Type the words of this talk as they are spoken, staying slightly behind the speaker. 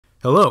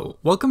Hello,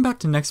 welcome back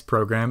to Next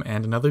Program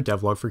and another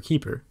devlog for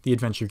Keeper, the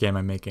adventure game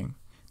I'm making.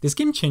 This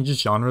game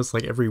changes genres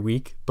like every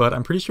week, but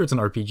I'm pretty sure it's an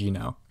RPG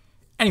now.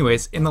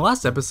 Anyways, in the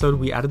last episode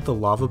we added the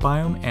lava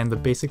biome and the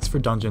basics for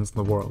dungeons in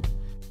the world.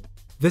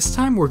 This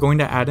time we're going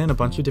to add in a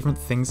bunch of different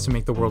things to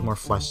make the world more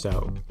fleshed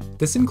out.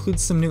 This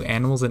includes some new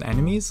animals and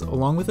enemies,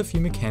 along with a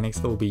few mechanics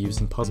that will be used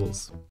in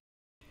puzzles.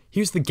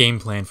 Here's the game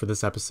plan for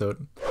this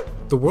episode.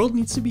 The world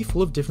needs to be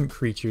full of different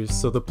creatures,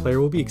 so the player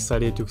will be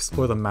excited to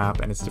explore the map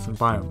and its different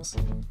biomes.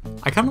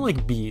 I kinda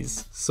like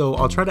bees, so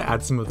I'll try to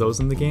add some of those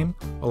in the game,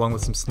 along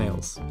with some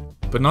snails.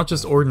 But not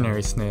just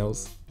ordinary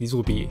snails, these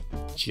will be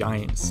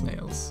giant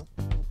snails.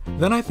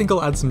 Then I think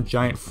I'll add some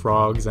giant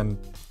frogs and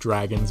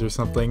dragons or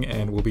something,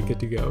 and we'll be good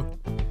to go.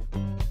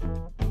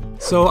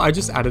 So I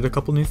just added a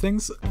couple new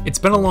things. It's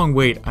been a long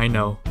wait, I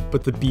know,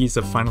 but the bees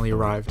have finally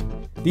arrived.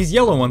 These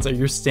yellow ones are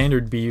your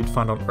standard bee you'd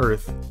find on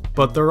Earth,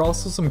 but there are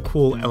also some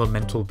cool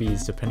elemental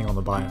bees depending on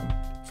the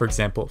biome. For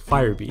example,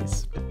 fire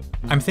bees.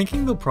 I'm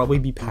thinking they'll probably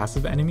be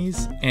passive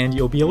enemies, and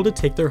you'll be able to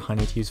take their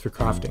honey to use for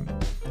crafting.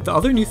 The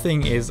other new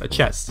thing is a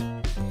chest.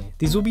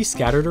 These will be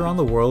scattered around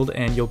the world,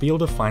 and you'll be able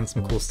to find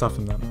some cool stuff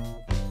in them.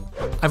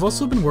 I've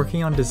also been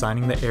working on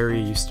designing the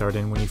area you start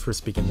in when you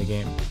first begin the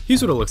game.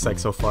 Here's what it looks like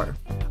so far.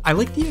 I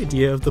like the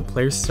idea of the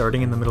player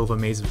starting in the middle of a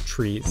maze of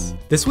trees.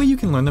 This way you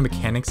can learn the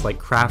mechanics like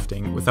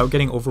crafting without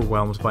getting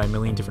overwhelmed by a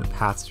million different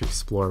paths to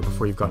explore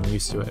before you've gotten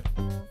used to it.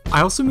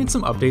 I also made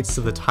some updates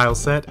to the tile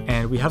set,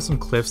 and we have some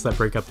cliffs that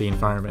break up the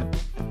environment.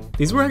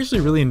 These were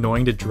actually really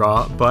annoying to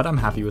draw, but I'm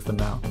happy with them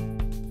now.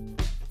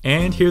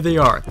 And here they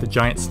are, the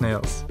giant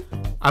snails.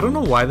 I don't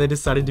know why they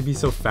decided to be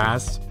so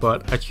fast,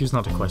 but I choose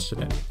not to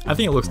question it. I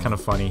think it looks kind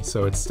of funny,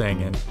 so it's staying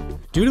in.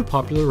 Due to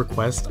popular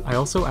request, I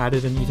also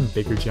added an even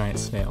bigger giant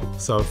snail,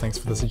 so thanks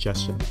for the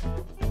suggestion.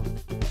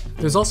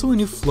 There's also a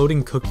new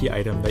floating cookie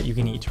item that you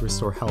can eat to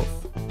restore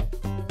health.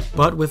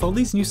 But with all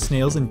these new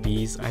snails and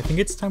bees, I think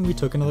it's time we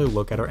took another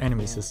look at our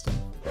enemy system.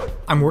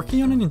 I'm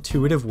working on an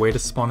intuitive way to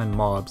spawn in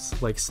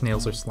mobs, like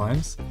snails or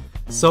slimes,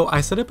 so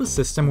I set up a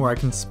system where I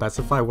can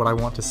specify what I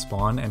want to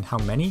spawn and how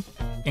many,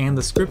 and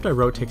the script I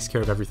wrote takes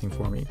care of everything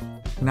for me.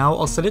 Now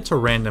I'll set it to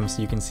random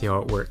so you can see how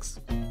it works.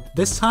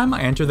 This time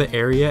I enter the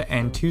area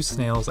and 2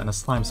 snails and a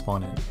slime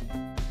spawn in.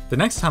 The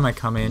next time I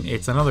come in,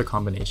 it's another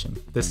combination,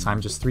 this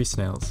time just 3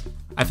 snails.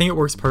 I think it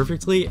works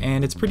perfectly,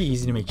 and it's pretty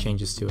easy to make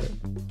changes to it.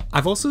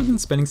 I've also been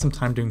spending some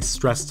time doing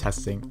stress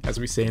testing, as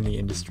we say in the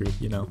industry,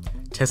 you know,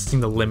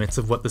 testing the limits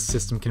of what the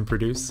system can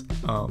produce,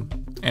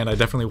 and I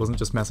definitely wasn't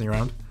just messing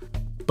around.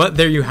 But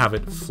there you have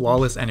it,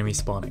 flawless enemy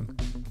spawning.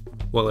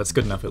 Well, it's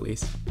good enough at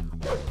least.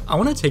 I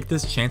want to take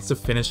this chance to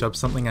finish up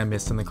something I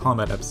missed in the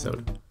combat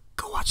episode.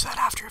 Go watch that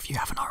after if you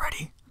haven't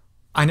already.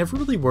 I never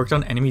really worked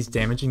on enemies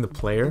damaging the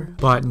player,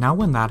 but now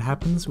when that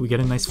happens, we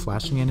get a nice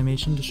flashing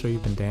animation to show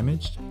you've been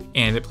damaged,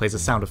 and it plays a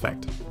sound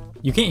effect.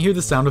 You can't hear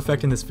the sound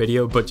effect in this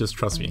video, but just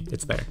trust me,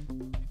 it's there.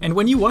 And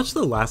when you watched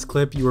the last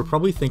clip, you were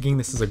probably thinking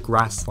this is a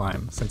grass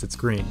slime, since it's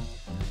green.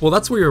 Well,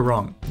 that's where you're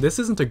wrong. This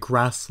isn't a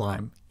grass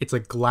slime, it's a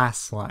glass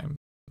slime.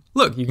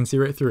 Look, you can see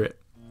right through it.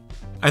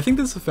 I think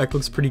this effect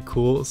looks pretty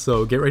cool,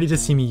 so get ready to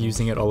see me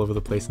using it all over the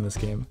place in this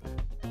game.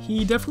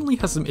 He definitely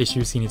has some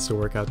issues he needs to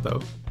work out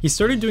though. He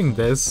started doing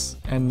this,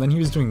 and then he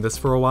was doing this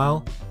for a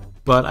while,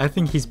 but I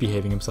think he's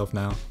behaving himself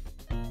now.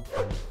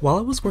 While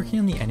I was working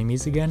on the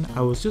enemies again,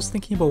 I was just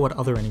thinking about what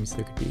other enemies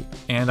there could be,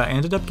 and I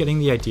ended up getting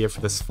the idea for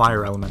this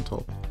fire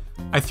elemental.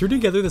 I threw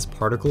together this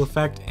particle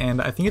effect,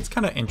 and I think it's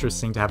kinda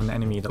interesting to have an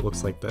enemy that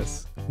looks like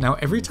this. Now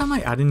every time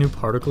I add a new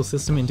particle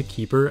system into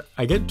Keeper,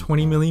 I get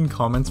 20 million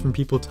comments from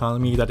people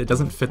telling me that it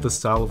doesn't fit the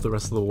style of the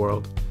rest of the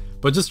world.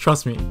 But just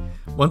trust me,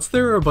 once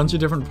there are a bunch of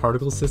different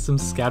particle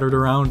systems scattered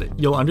around,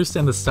 you'll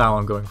understand the style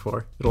I'm going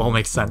for. It'll all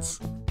make sense.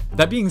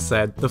 That being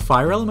said, the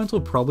fire elemental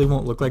probably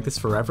won't look like this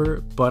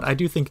forever, but I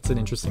do think it's an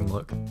interesting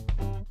look.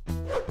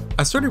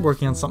 I started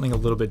working on something a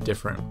little bit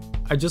different.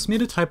 I just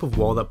made a type of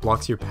wall that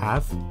blocks your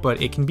path,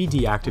 but it can be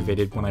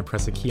deactivated when I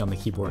press a key on the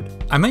keyboard.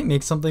 I might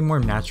make something more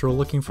natural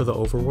looking for the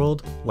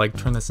overworld, like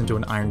turn this into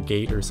an iron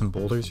gate or some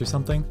boulders or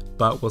something,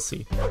 but we'll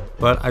see.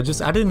 But I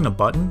just added in a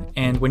button,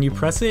 and when you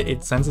press it,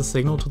 it sends a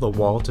signal to the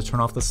wall to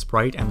turn off the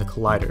sprite and the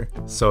collider,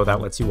 so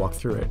that lets you walk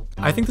through it.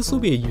 I think this will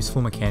be a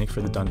useful mechanic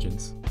for the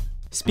dungeons.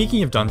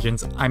 Speaking of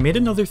dungeons, I made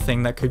another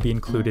thing that could be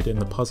included in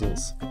the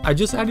puzzles. I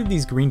just added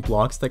these green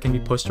blocks that can be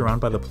pushed around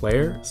by the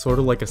player, sort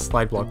of like a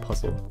slide block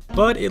puzzle.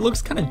 But it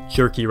looks kinda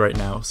jerky right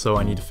now, so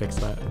I need to fix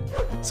that.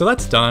 So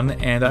that's done,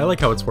 and I like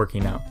how it's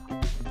working now.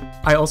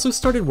 I also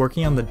started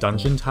working on the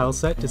dungeon tile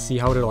set to see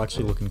how it'll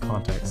actually look in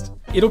context.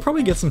 It'll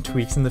probably get some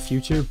tweaks in the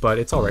future, but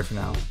it's alright for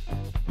now.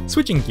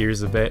 Switching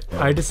gears a bit,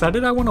 I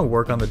decided I want to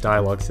work on the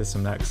dialogue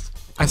system next.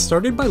 I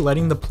started by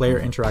letting the player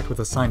interact with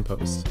a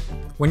signpost.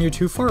 When you're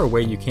too far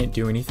away you can't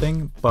do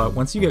anything, but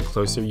once you get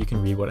closer you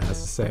can read what it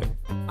has to say.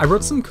 I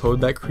wrote some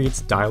code that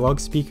creates dialogue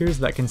speakers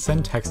that can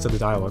send text to the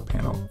dialogue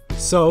panel.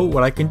 So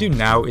what I can do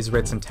now is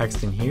write some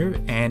text in here,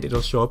 and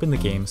it'll show up in the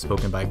game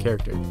spoken by a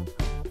character.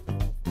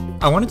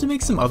 I wanted to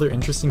make some other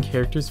interesting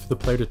characters for the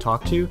player to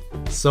talk to,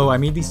 so I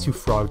made these two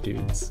frog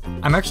dudes.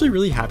 I'm actually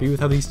really happy with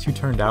how these two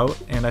turned out,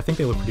 and I think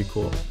they look pretty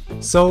cool.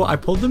 So I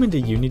pulled them into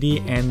Unity,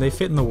 and they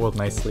fit in the world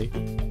nicely.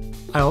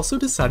 I also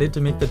decided to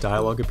make the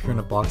dialogue appear in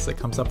a box that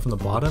comes up from the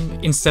bottom,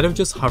 instead of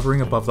just hovering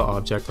above the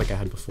object like I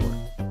had before.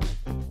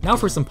 Now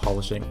for some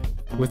polishing.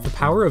 With the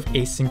power of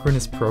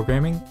asynchronous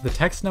programming, the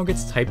text now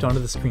gets typed onto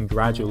the screen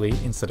gradually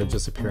instead of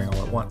just appearing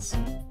all at once.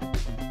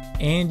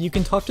 And you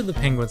can talk to the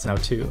penguins now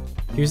too.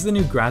 Here's the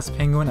new grass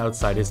penguin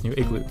outside his new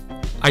igloo.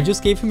 I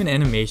just gave him an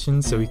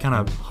animation so he kind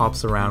of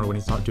hops around when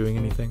he's not doing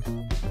anything.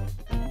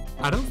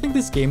 I don't think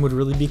this game would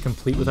really be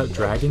complete without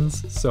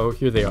dragons, so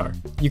here they are.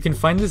 You can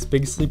find this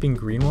big sleeping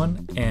green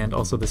one, and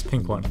also this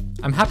pink one.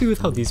 I'm happy with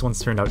how these ones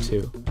turned out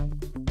too.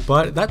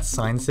 But that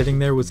sign sitting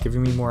there was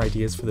giving me more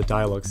ideas for the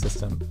dialogue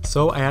system,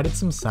 so I added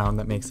some sound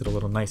that makes it a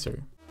little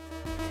nicer.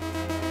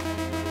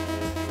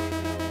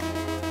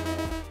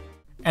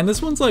 And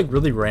this one's like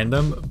really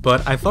random,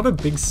 but I thought a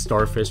big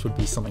starfish would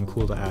be something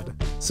cool to add.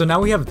 So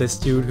now we have this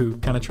dude who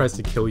kind of tries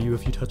to kill you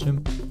if you touch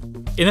him.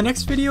 In the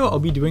next video, I'll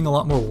be doing a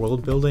lot more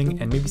world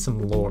building and maybe some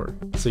lore,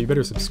 so you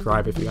better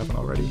subscribe if you haven't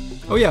already.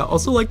 Oh yeah,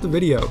 also like the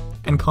video,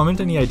 and comment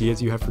any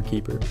ideas you have for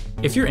Keeper.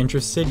 If you're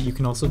interested, you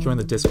can also join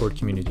the Discord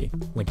community,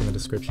 link in the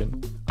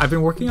description. I've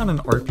been working on an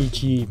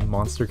RPG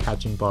monster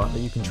catching bot that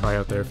you can try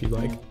out there if you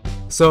like.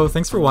 So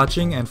thanks for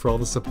watching and for all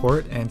the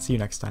support, and see you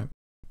next time.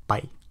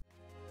 Bye.